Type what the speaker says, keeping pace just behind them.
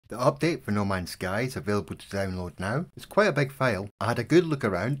The update for No Man's Sky is available to download now. It's quite a big file. I had a good look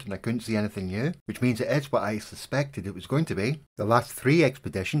around and I couldn't see anything new, which means it is what I suspected it was going to be. The last 3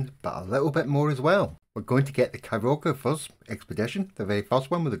 expeditions, but a little bit more as well. We're going to get the Cartographers expedition, the very first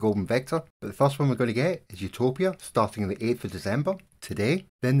one with the golden vector, but the first one we're going to get is Utopia, starting on the 8th of December, today.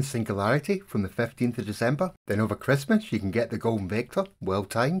 Then the Singularity from the 15th of December. Then over Christmas you can get the golden vector, well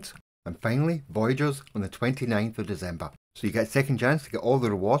timed. And finally, Voyagers on the 29th of December. So you get a second chance to get all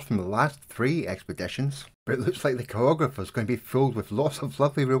the rewards from the last 3 expeditions. But it looks like the Cartographers is going to be filled with lots of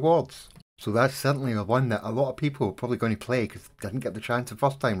lovely rewards. So that's certainly the one that a lot of people are probably going to play because they didn't get the chance the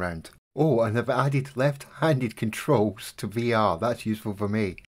first time round. Oh, and they've added left-handed controls to VR. That's useful for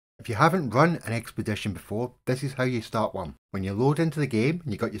me. If you haven't run an expedition before, this is how you start one. When you load into the game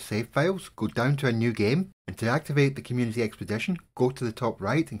and you got your save files, go down to a new game, and to activate the community expedition, go to the top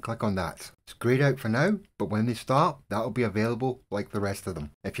right and click on that. It's grayed out for now, but when they start, that'll be available like the rest of them.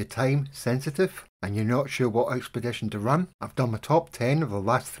 If you're time sensitive and you're not sure what expedition to run, I've done my top 10 of the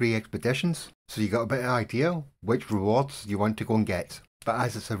last 3 expeditions, so you got a bit of idea which rewards you want to go and get. But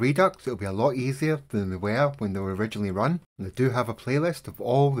as it's a Redux, it'll be a lot easier than they were when they were originally run. And they do have a playlist of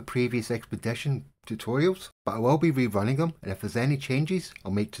all the previous expedition tutorials, but I will be rerunning them, and if there's any changes,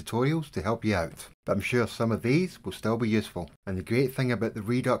 I'll make tutorials to help you out. But I'm sure some of these will still be useful. And the great thing about the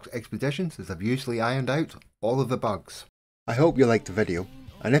Redux expeditions is I've usually ironed out all of the bugs. I hope you liked the video,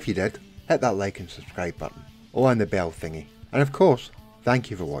 and if you did, hit that like and subscribe button. Oh, and the bell thingy. And of course, thank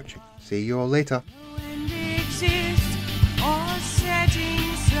you for watching. See you all later.